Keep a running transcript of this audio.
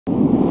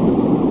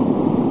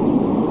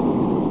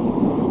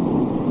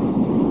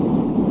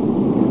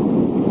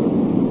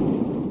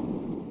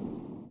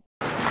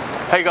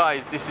Hey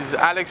guys, this is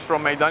Alex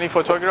from Meidany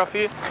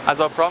Photography. As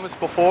I promised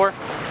before,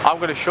 I'm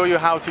going to show you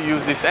how to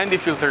use these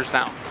ND filters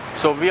now.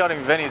 So we are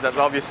in Venice, as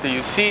obviously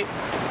you see,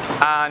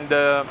 and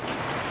the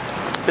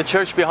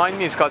church behind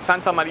me is called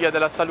Santa Maria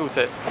della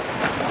Salute.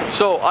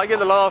 So I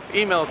get a lot of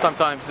emails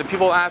sometimes. The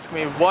people ask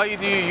me, why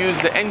do you use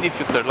the ND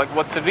filter? Like,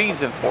 what's the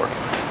reason for?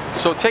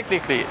 So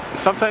technically,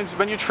 sometimes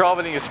when you're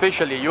traveling,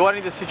 especially, you are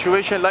in a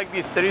situation like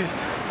this.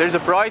 There's a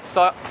bright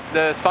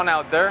the sun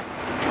out there,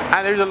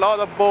 and there's a lot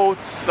of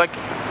boats. Like,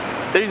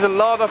 there is a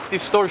lot of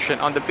distortion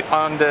on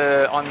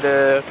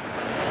the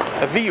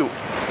view.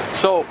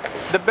 So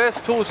the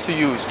best tools to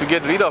use to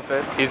get rid of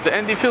it is the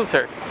ND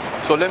filter.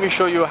 So let me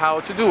show you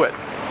how to do it.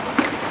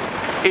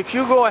 If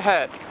you go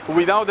ahead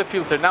without the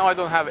filter, now I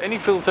don't have any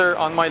filter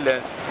on my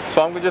lens,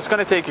 so I'm just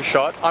gonna take a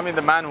shot. I'm in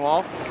the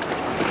manual,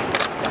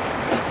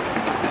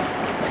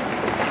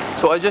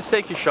 so I just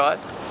take a shot,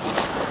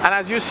 and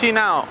as you see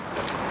now,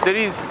 there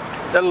is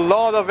a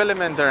lot of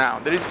element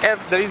around. There is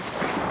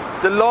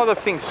a lot of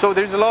things, so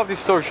there's a lot of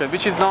distortion,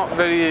 which is not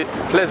very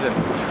pleasant.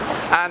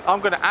 And I'm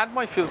gonna add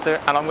my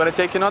filter, and I'm gonna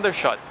take another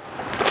shot.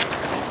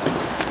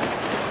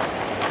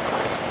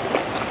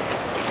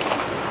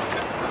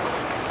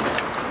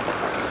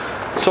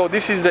 So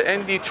this is the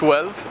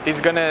ND12.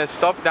 It's gonna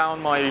stop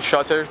down my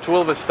shutter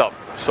 12 stop.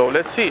 So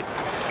let's see.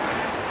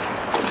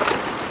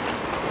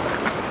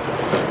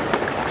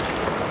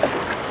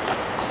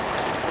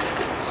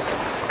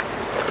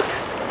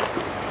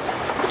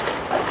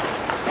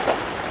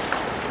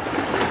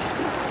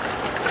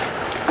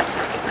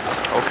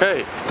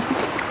 Okay.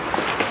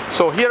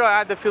 So here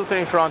I add the filter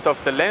in front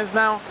of the lens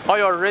now.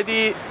 I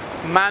already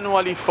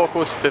manually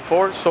focused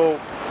before,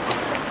 so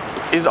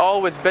it's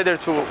always better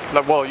to,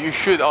 well, you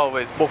should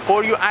always,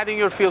 before you adding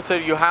your filter,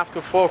 you have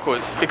to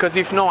focus, because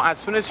if not, as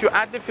soon as you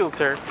add the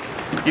filter,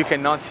 you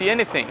cannot see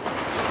anything.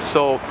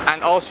 So,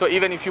 and also,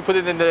 even if you put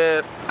it in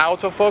the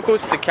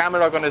autofocus, the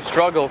camera gonna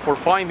struggle for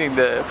finding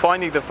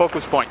the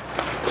focus point.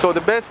 So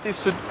the best is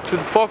to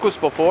focus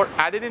before,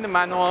 add it in the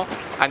manual,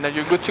 and then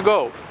you're good to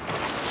go.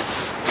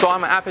 So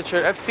I'm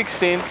aperture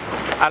f16,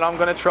 and I'm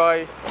gonna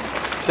try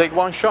to take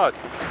one shot.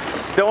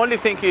 The only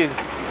thing is,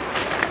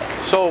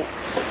 so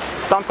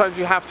sometimes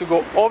you have to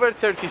go over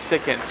 30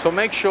 seconds. So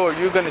make sure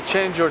you're gonna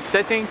change your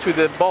setting to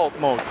the bulb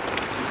mode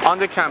on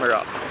the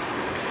camera.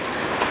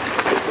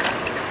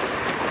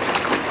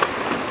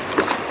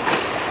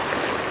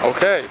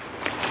 Okay.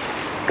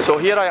 So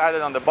here I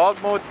added on the bulb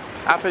mode,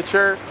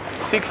 aperture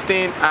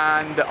 16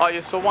 and the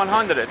ISO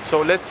 100.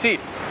 So let's see.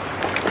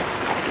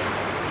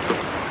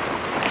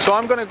 So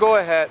I'm gonna go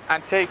ahead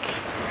and take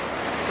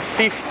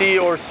 50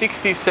 or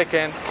 60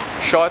 second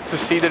shot to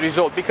see the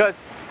result,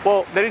 because,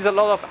 well, there is a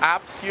lot of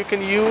apps you can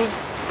use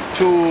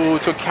to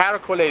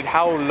calculate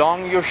how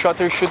long your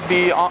shutter should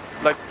be on,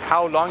 like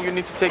how long you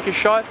need to take a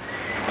shot.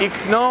 If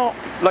no,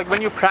 like when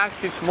you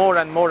practice more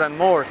and more and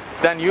more,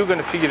 then you're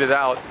gonna figure it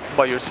out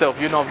by yourself.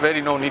 You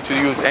no need to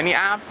use any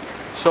app.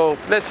 So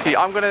let's see.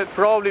 I'm gonna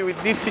probably, with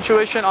this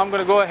situation, I'm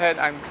gonna go ahead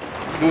and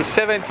do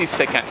 70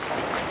 seconds.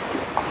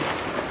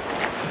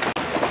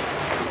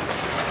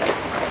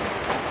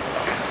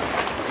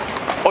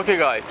 Okay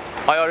guys,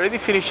 I already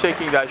finished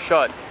taking that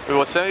shot. It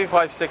was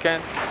 75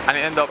 seconds, and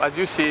it ended up, as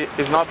you see,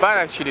 it's not bad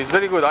actually, it's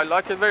very good. I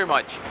like it very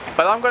much.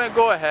 But I'm gonna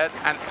go ahead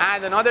and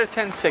add another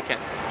 10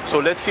 seconds. So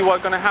let's see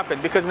what's gonna happen,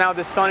 because now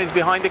the sun is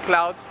behind the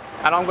clouds,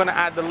 and I'm gonna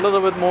add a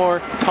little bit more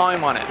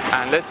time on it,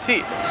 and let's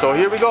see. So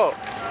here we go.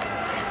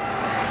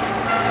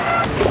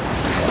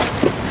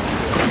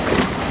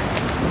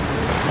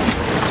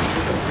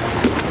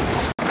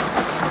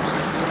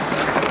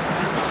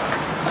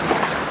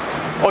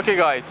 Okay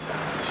guys,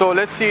 so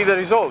let's see the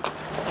result.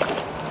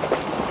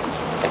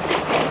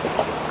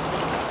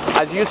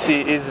 As you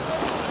see,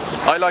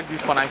 I like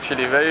this one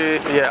actually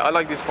I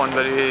like this one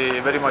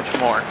very much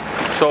more.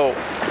 So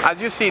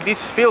as you see,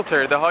 this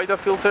filter, the Haida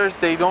filters,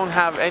 they don't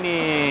have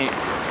any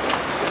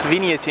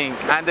vignetting,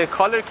 and the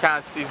color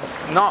cast is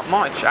not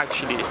much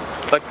actually.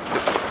 Like,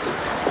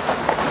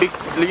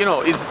 you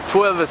know, it's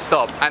 12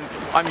 stop, and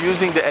I'm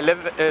using the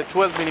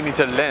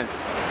 12mm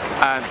lens,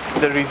 and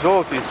the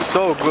result is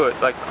so good.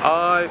 Like,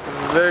 I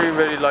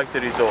very like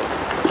the result.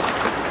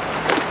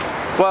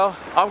 Well,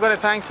 I'm gonna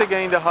thanks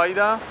again the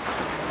Haida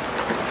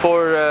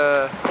for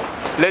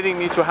letting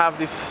me to have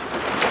these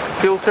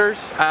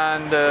filters,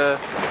 and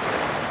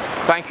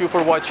thank you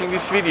for watching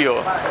this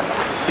video.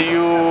 See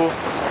you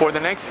for the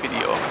next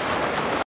video.